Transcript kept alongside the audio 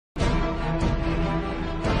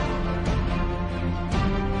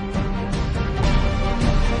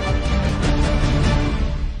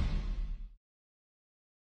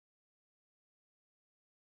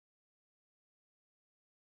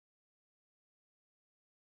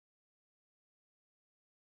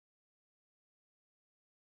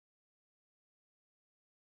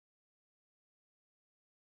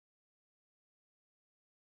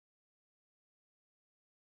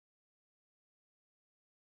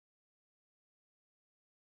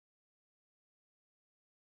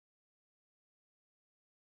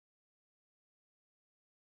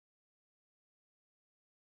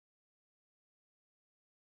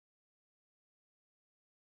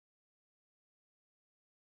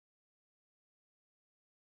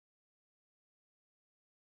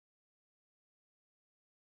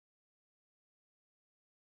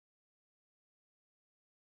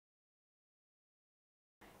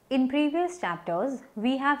In previous chapters,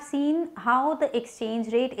 we have seen how the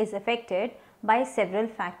exchange rate is affected by several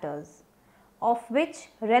factors, of which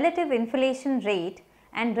relative inflation rate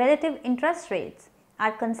and relative interest rates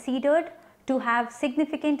are considered to have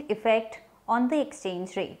significant effect on the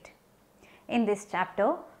exchange rate. In this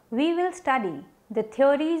chapter, we will study the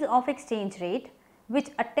theories of exchange rate, which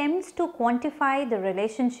attempts to quantify the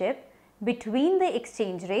relationship between the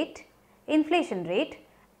exchange rate, inflation rate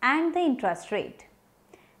and the interest rate.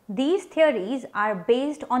 These theories are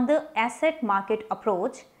based on the asset market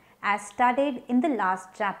approach as studied in the last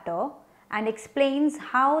chapter and explains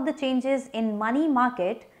how the changes in money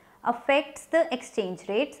market affects the exchange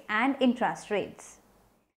rates and interest rates.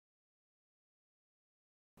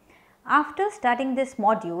 After studying this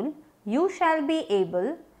module, you shall be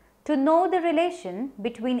able to know the relation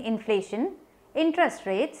between inflation, interest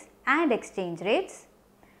rates and exchange rates,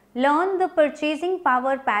 learn the purchasing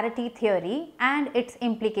power parity theory and its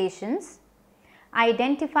implications,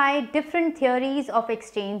 identify different theories of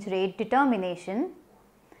exchange rate determination,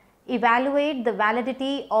 evaluate the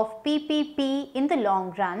validity of PPP in the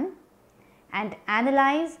long run, and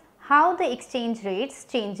analyze how the exchange rates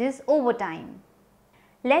changes over time.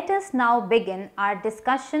 Let us now begin our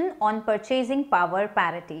discussion on purchasing power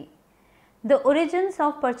parity. The origins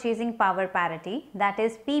of purchasing power parity, that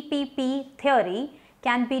is PPP theory,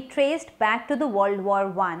 can be traced back to the World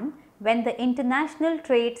War I when the international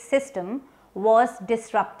trade system was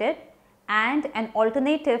disrupted and an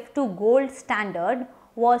alternative to gold standard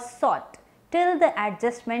was sought till the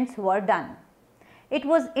adjustments were done. It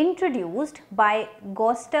was introduced by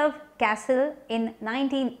Gustav Cassel in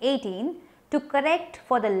 1918 to correct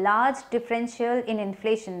for the large differential in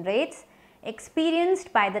inflation rates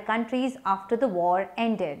experienced by the countries after the war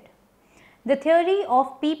ended. The theory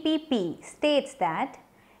of PPP states that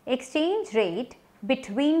exchange rate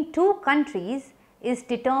between two countries is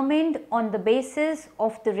determined on the basis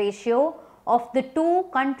of the ratio of the two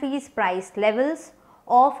countries' price levels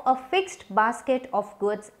of a fixed basket of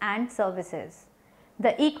goods and services.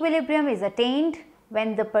 The equilibrium is attained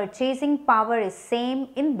when the purchasing power is same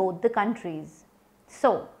in both the countries.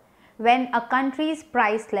 So, when a country's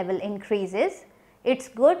price level increases, its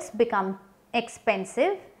goods become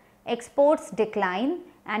expensive, exports decline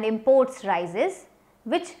and imports rises,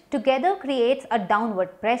 which together creates a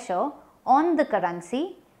downward pressure on the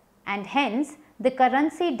currency and hence the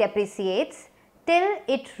currency depreciates till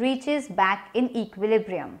it reaches back in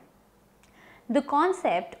equilibrium. The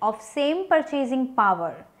concept of same purchasing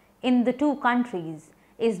power in the two countries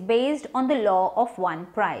is based on the law of one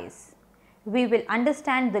price. We will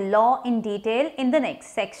understand the law in detail in the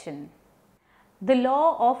next section. The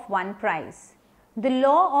law of one price. The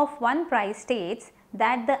law of one price states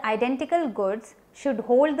that the identical goods should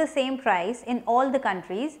hold the same price in all the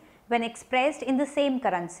countries when expressed in the same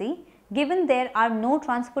currency, given there are no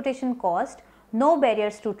transportation cost, no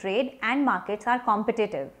barriers to trade and markets are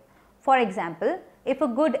competitive. For example, if a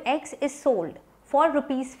good X is sold for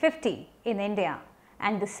rupees 50 in India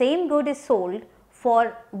and the same good is sold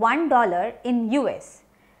for $1 in US,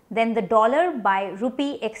 then the dollar by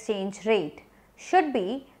rupee exchange rate should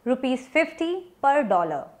be rupees 50 per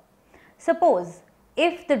dollar. Suppose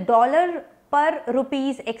if the dollar per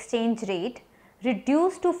rupees exchange rate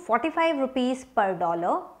reduced to 45 rupees per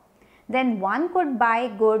dollar, then one could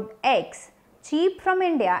buy good X cheap from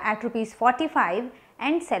India at rupees 45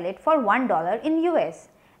 and sell it for $1 in US,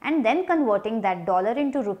 and then converting that dollar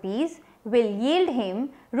into rupees will yield him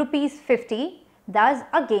rupees 50, thus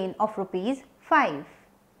a gain of rupees 5.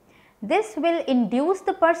 This will induce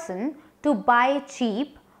the person to buy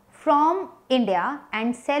cheap from India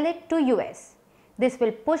and sell it to US. This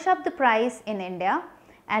will push up the price in India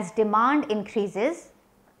as demand increases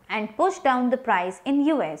and push down the price in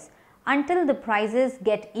US until the prices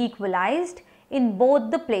get equalized in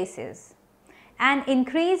both the places. An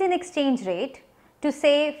increase in exchange rate to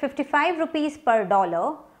say 55 rupees per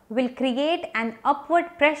dollar will create an upward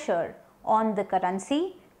pressure on the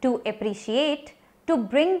currency to appreciate to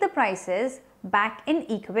bring the prices back in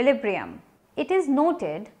equilibrium. It is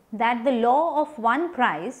noted that the law of one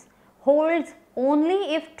price holds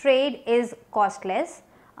only if trade is costless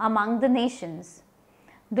among the nations.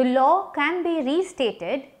 The law can be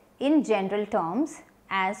restated in general terms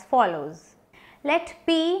as follows. Let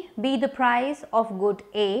P be the price of good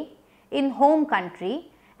A in home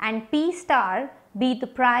country and P star be the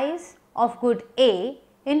price of good A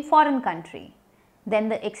in foreign country. Then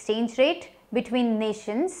the exchange rate between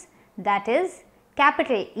nations, that is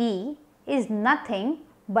capital E, is nothing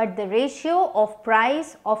but the ratio of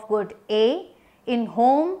price of good A in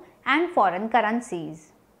home and foreign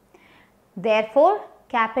currencies. Therefore,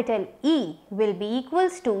 capital E will be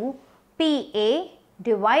equals to PA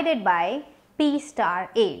divided by P star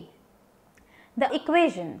A. The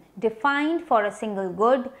equation defined for a single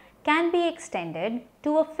good can be extended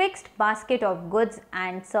to a fixed basket of goods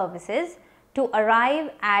and services to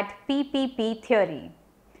arrive at PPP theory.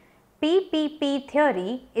 PPP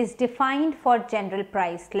theory is defined for general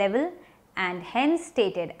price level and hence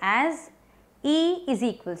stated as E is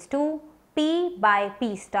equals to P by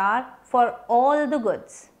P star for all the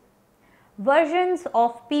goods. Versions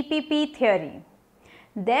of PPP theory.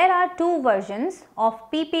 There are two versions of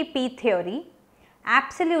PPP theory,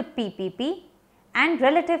 absolute PPP and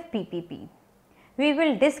relative PPP. We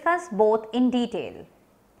will discuss both in detail.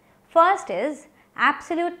 First is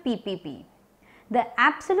absolute PPP. The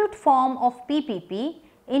absolute form of PPP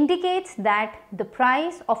indicates that the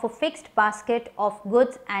price of a fixed basket of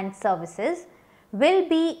goods and services will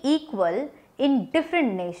be equal in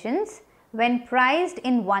different nations when priced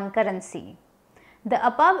in one currency. The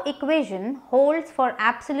above equation holds for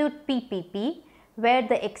absolute PPP, where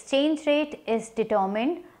the exchange rate is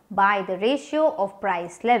determined by the ratio of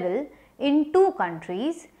price level in two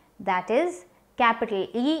countries, that is, capital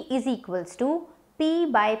E is equals to P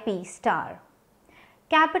by P star.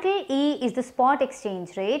 Capital E is the spot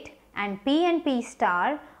exchange rate and P and P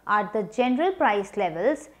star are the general price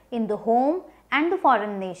levels in the home and the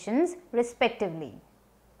foreign nations respectively.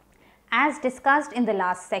 As discussed in the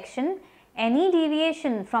last section, any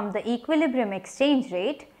deviation from the equilibrium exchange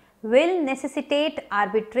rate will necessitate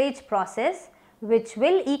arbitrage process which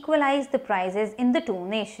will equalize the prices in the two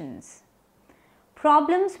nations.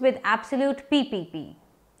 Problems with absolute PPP.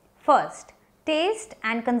 First, taste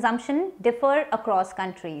and consumption differ across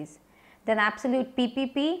countries. Then absolute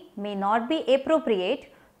PPP may not be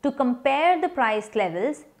appropriate to compare the price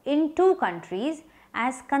levels in two countries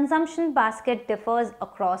as consumption basket differs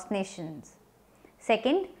across nations.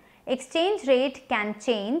 Second, exchange rate can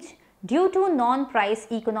change due to non-price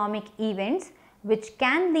economic events which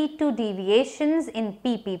can lead to deviations in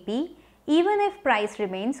PPP even if price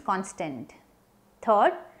remains constant.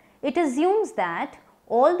 Third, it assumes that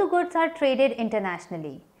all the goods are traded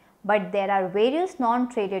internationally, but there are various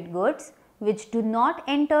non-traded goods which do not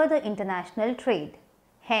enter the international trade.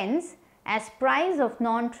 Hence, as price of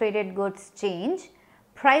non-traded goods change,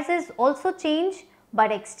 prices also change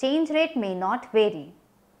but exchange rate may not vary.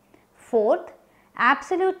 Fourth,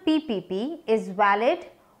 absolute PPP is valid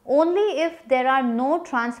only if there are no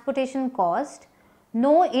transportation cost,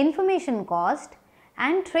 no information cost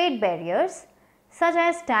and trade barriers such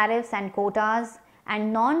as tariffs and quotas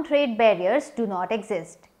and non-trade barriers do not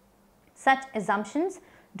exist. Such assumptions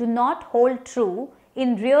do not hold true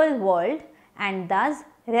in real world and thus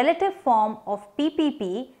relative form of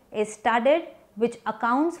PPP is studied which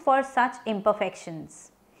accounts for such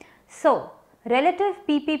imperfections. So, relative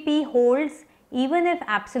PPP holds even if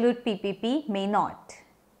absolute PPP may not.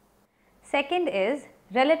 Second is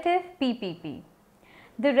relative PPP.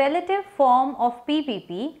 The relative form of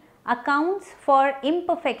PPP accounts for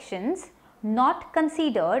imperfections not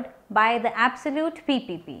considered by the absolute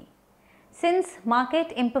PPP. Since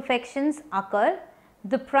market imperfections occur,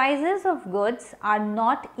 the prices of goods are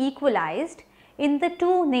not equalized in the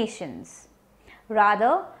two nations.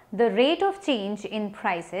 Rather, the rate of change in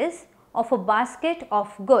prices of a basket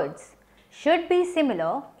of goods should be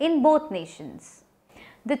similar in both nations.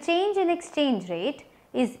 The change in exchange rate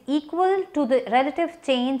is equal to the relative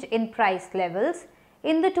change in price levels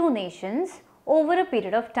in the two nations over a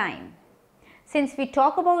period of time. Since we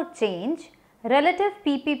talk about change, relative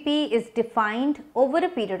PPP is defined over a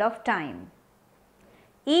period of time.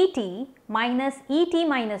 ET minus ET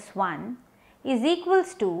minus 1 is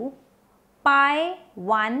equals to pi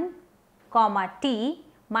 1 comma t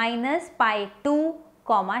minus pi 2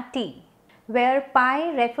 comma t, where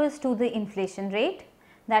pi refers to the inflation rate,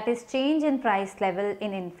 that is change in price level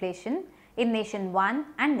in inflation in nation 1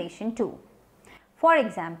 and nation 2. For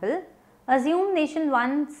example, assume nation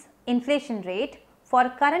 1's inflation rate for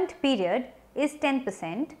current period is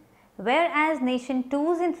 10%, whereas nation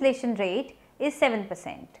 2's inflation rate is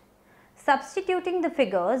 7%. Substituting the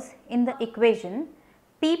figures in the equation,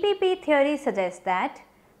 PPP theory suggests that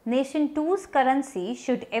nation 2's currency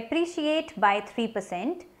should appreciate by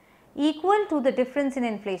 3% equal to the difference in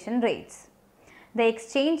inflation rates. The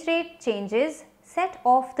exchange rate changes set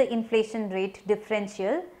off the inflation rate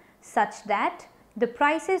differential such that the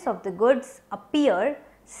prices of the goods appear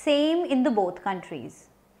same in the both countries.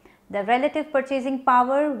 The relative purchasing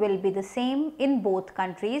power will be the same in both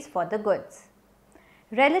countries for the goods.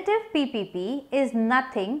 Relative PPP is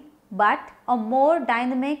nothing but a more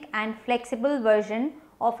dynamic and flexible version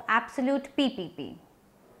of absolute PPP.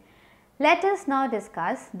 Let us now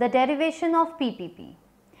discuss the derivation of PPP.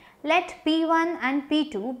 Let P1 and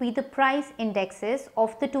P2 be the price indexes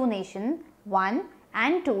of the two nations 1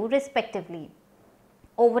 and 2 respectively.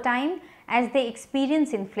 Over time, as they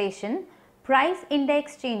experience inflation, price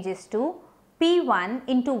index changes to P1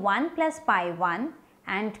 into 1 plus pi 1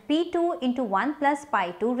 and P2 into 1 plus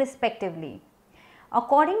pi 2 respectively.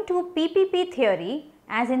 According to PPP theory,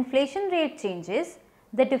 as inflation rate changes,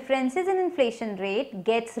 the differences in inflation rate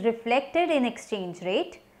gets reflected in exchange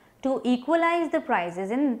rate to equalize the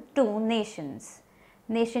prices in two nations.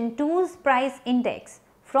 Nation 2's price index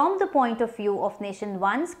from the point of view of Nation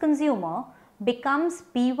 1's consumer becomes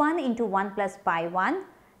P1 into 1 plus pi 1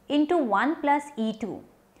 into 1 plus E2,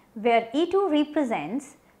 where E2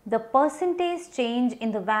 represents the percentage change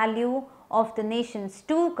in the value of the nation's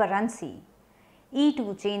 2 currency.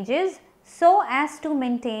 E2 changes so as to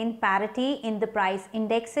maintain parity in the price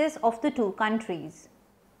indexes of the two countries.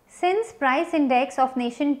 Since price index of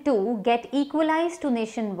nation 2 get equalized to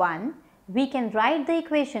nation 1, we can write the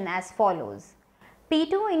equation as follows.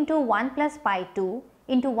 P2 into 1 plus pi 2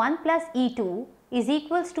 into 1 plus E2 is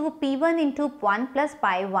equals to P1 into 1 plus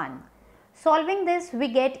pi 1. Solving this, we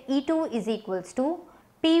get E2 is equals to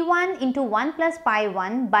P1 into 1 plus pi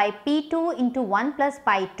 1 by P2 into 1 plus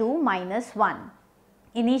pi 2 minus 1.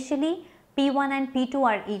 Initially, P1 and P2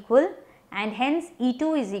 are equal and hence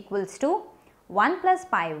E2 is equals to 1 plus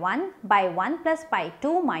pi 1 by 1 plus pi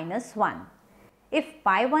 2 minus 1. If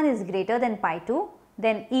pi 1 is greater than pi 2,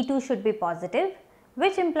 then E2 should be positive,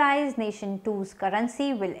 which implies nation 2's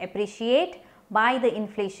currency will appreciate by the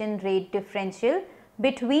inflation rate differential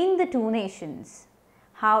between the two nations.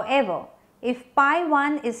 However, if pi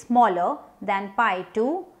 1 is smaller than pi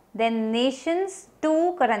 2, then nation's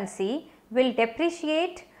 2 currency will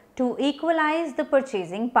depreciate to equalize the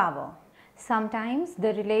purchasing power. Sometimes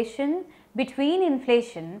the relation between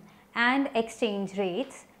inflation and exchange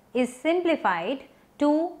rates is simplified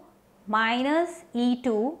to minus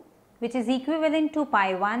E2, which is equivalent to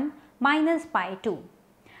pi 1 minus pi 2.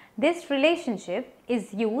 This relationship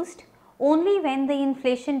is used only when the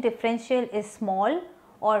inflation differential is small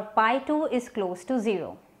or pi 2 is close to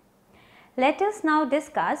 0. Let us now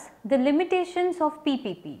discuss the limitations of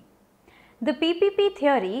PPP. The PPP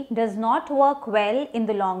theory does not work well in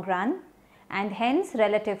the long run and hence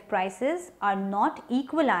relative prices are not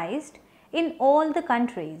equalized in all the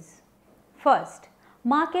countries. First,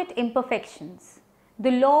 market imperfections. The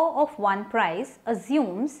law of one price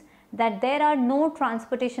assumes that there are no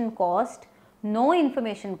transportation cost, no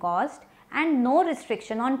information cost and no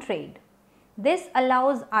restriction on trade. This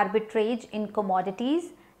allows arbitrage in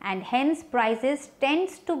commodities and hence prices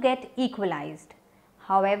tends to get equalized.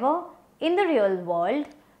 However, in the real world,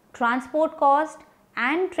 transport cost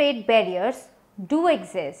and trade barriers do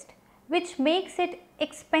exist, which makes it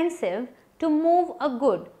expensive to move a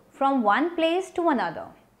good from one place to another.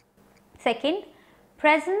 Second,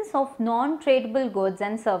 presence of non-tradable goods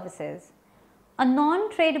and services. A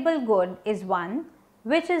non-tradable good is one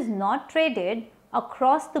which is not traded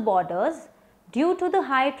across the borders due to the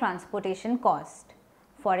high transportation cost.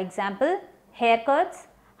 For example, haircuts,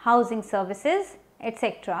 housing services,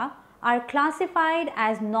 etc. are classified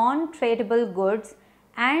as non-tradable goods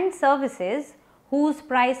and services whose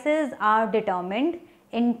prices are determined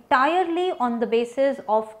entirely on the basis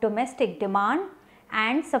of domestic demand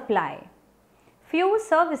and supply. Few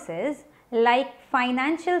services like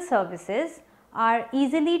financial services are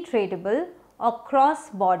easily tradable across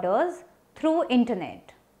borders through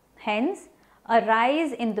internet. Hence, a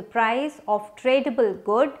rise in the price of tradable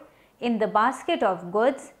good in the basket of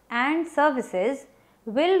goods and services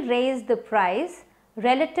will raise the price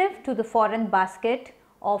relative to the foreign basket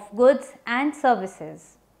of goods and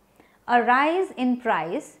services. A rise in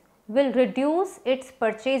price will reduce its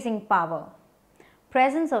purchasing power.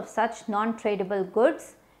 Presence of such non-tradable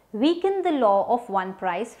goods weaken the law of one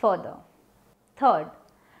price further. Third,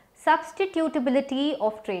 substitutability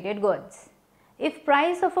of traded goods. If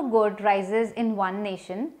price of a good rises in one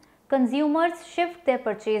nation, consumers shift their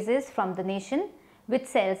purchases from the nation which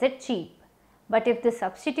sells it cheap. But if the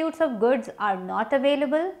substitutes of goods are not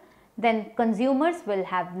available, then consumers will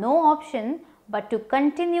have no option but to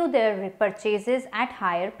continue their purchases at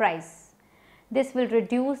higher price. This will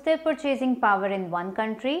reduce their purchasing power in one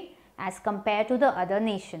country as compared to the other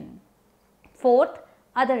nation. Fourth,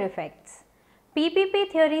 other effects. PPP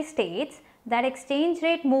theory states that exchange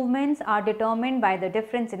rate movements are determined by the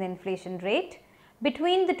difference in inflation rate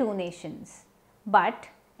between the two nations. But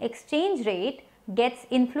exchange rate gets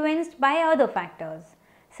influenced by other factors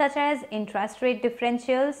such as interest rate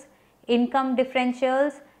differentials, income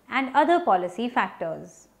differentials and other policy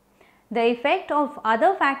factors. The effect of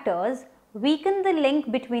other factors weaken the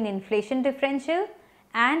link between inflation differential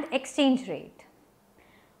and exchange rate.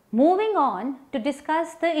 Moving on to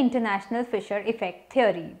discuss the international Fisher effect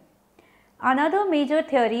theory. Another major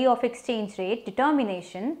theory of exchange rate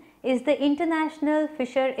determination is the international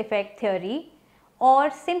Fisher effect theory,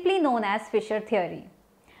 or simply known as Fisher theory.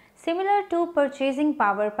 Similar to purchasing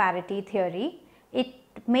power parity theory, it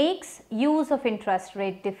makes use of interest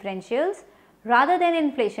rate differentials rather than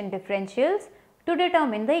inflation differentials to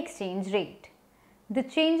determine the exchange rate. The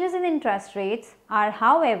changes in interest rates are,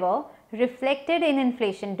 however, reflected in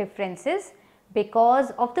inflation differences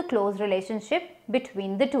because of the close relationship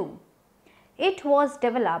between the two. It was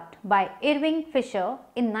developed by Irving Fisher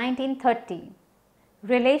in 1930.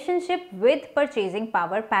 Relationship with purchasing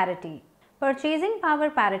power parity. Purchasing power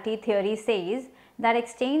parity theory says that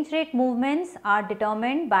exchange rate movements are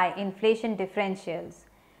determined by inflation differentials.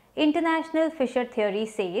 International Fisher theory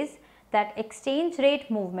says that exchange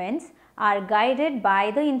rate movements are guided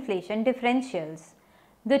by the inflation differentials.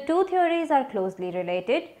 The two theories are closely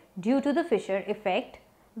related due to the Fisher effect,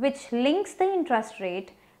 which links the interest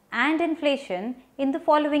rate and inflation in the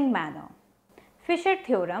following manner. Fisher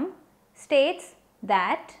theorem states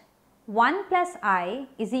that 1 plus I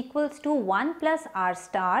is equals to 1 plus R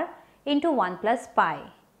star into 1 plus pi,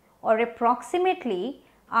 or approximately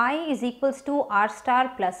I is equals to R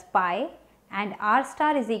star plus pi and R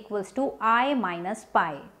star is equals to I minus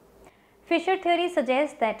pi. Fisher theory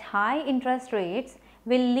suggests that high interest rates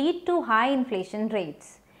will lead to high inflation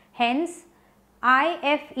rates. Hence,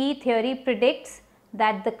 IFE theory predicts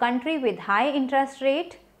that the country with high interest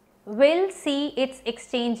rate will see its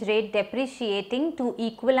exchange rate depreciating to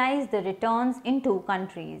equalize the returns in two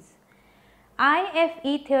countries.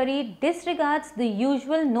 IFE theory disregards the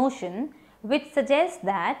usual notion which suggests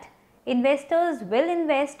that investors will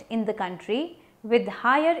invest in the country with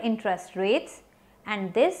higher interest rates,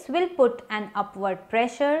 and this will put an upward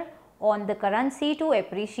pressure on the currency to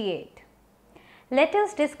appreciate. Let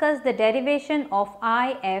us discuss the derivation of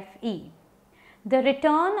IFE. The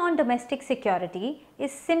return on domestic security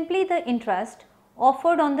is simply the interest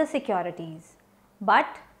offered on the securities,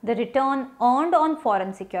 but the return earned on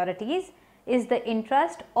foreign securities is the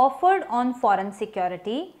interest offered on foreign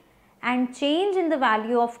security, and change in the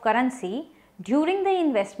value of currency during the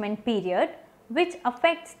investment period, which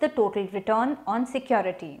affects the total return on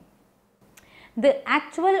security. The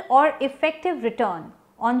actual or effective return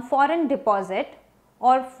on foreign deposit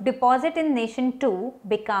or deposit in nation 2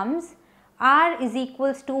 becomes R is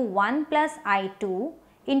equals to 1 plus I2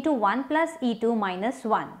 into 1 plus E2 minus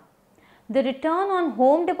 1. The return on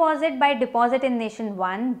home deposit by deposit in nation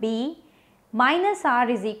 1 B minus R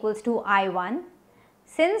is equals to I1.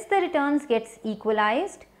 Since the returns gets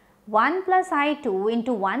equalized, 1 plus I2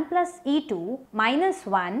 into 1 plus E2 minus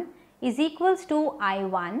 1 is equals to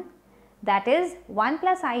I1, that is 1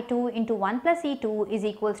 plus I2 into 1 plus E2 is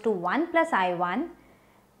equals to 1 plus I1,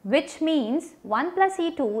 which means 1 plus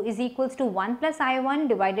E2 is equals to 1 plus I1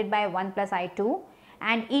 divided by 1 plus I2,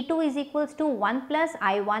 and E2 is equals to 1 plus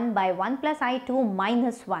I1 by 1 plus I2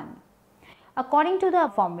 minus 1. According to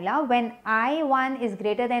the formula, when I1 is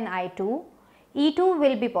greater than I2, E2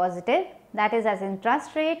 will be positive, that is, as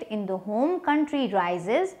interest rate in the home country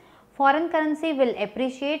rises, foreign currency will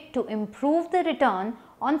appreciate to improve the return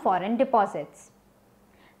on foreign deposits.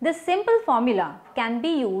 This simple formula can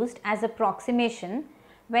be used as approximation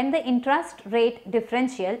when the interest rate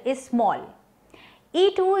differential is small.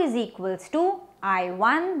 E2 is equals to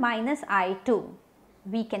I1 minus I2.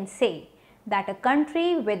 We can say that a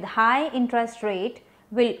country with high interest rate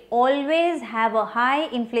will always have a high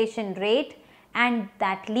inflation rate, and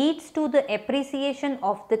that leads to the appreciation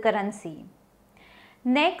of the currency.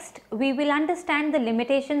 Next, we will understand the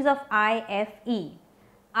limitations of IFE.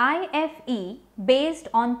 IFE, based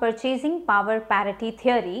on purchasing power parity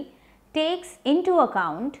theory, takes into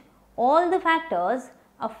account all the factors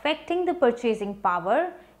affecting the purchasing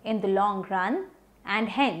power in the long run, and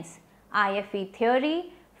hence IFE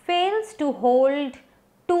theory fails to hold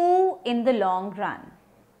true in the long run.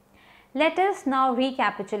 Let us now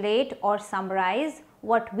recapitulate or summarize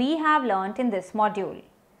what we have learnt in this module.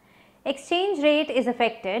 Exchange rate is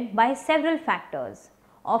affected by several factors,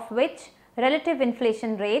 of which relative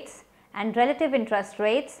inflation rates and relative interest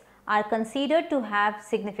rates are considered to have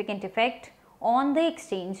significant effect on the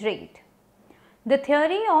exchange rate. The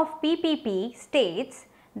theory of PPP states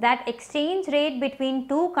that exchange rate between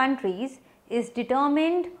two countries is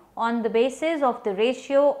determined on the basis of the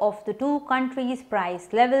ratio of the two countries'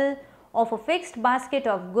 price level of a fixed basket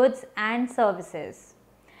of goods and services.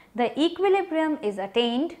 The equilibrium is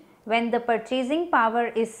attained when the purchasing power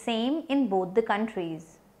is same in both the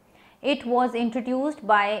countries. It was introduced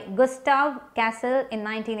by Gustav Cassel in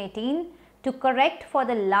 1918 to correct for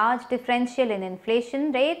the large differential in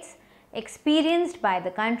inflation rates experienced by the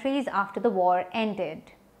countries after the war ended.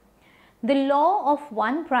 The law of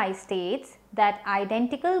one price states that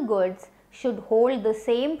identical goods should hold the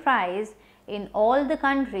same price in all the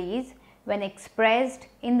countries when expressed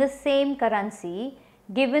in the same currency,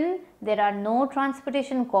 given there are no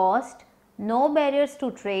transportation costs, no barriers to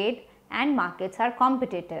trade, and markets are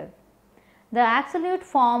competitive. The absolute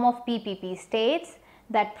form of PPP states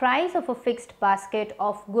that price of a fixed basket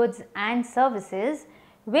of goods and services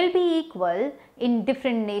will be equal in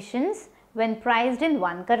different nations when priced in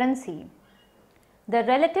one currency. The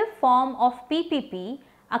relative form of PPP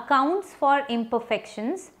accounts for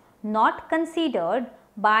imperfections not considered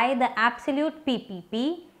by the absolute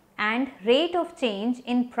PPP, and rate of change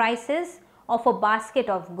in prices of a basket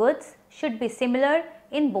of goods should be similar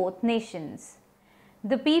in both nations.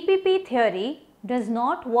 The PPP theory does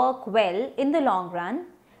not work well in the long run,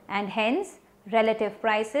 and hence relative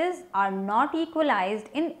prices are not equalized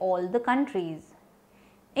in all the countries.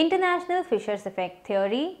 International Fisher's effect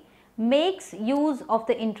theory makes use of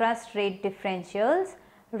the interest rate differentials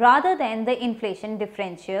rather than the inflation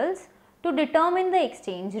differentials to determine the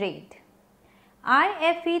exchange rate.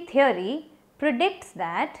 IFE theory predicts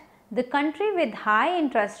that the country with high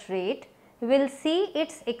interest rate will see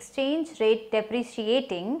its exchange rate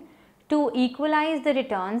depreciating to equalize the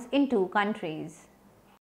returns in two countries.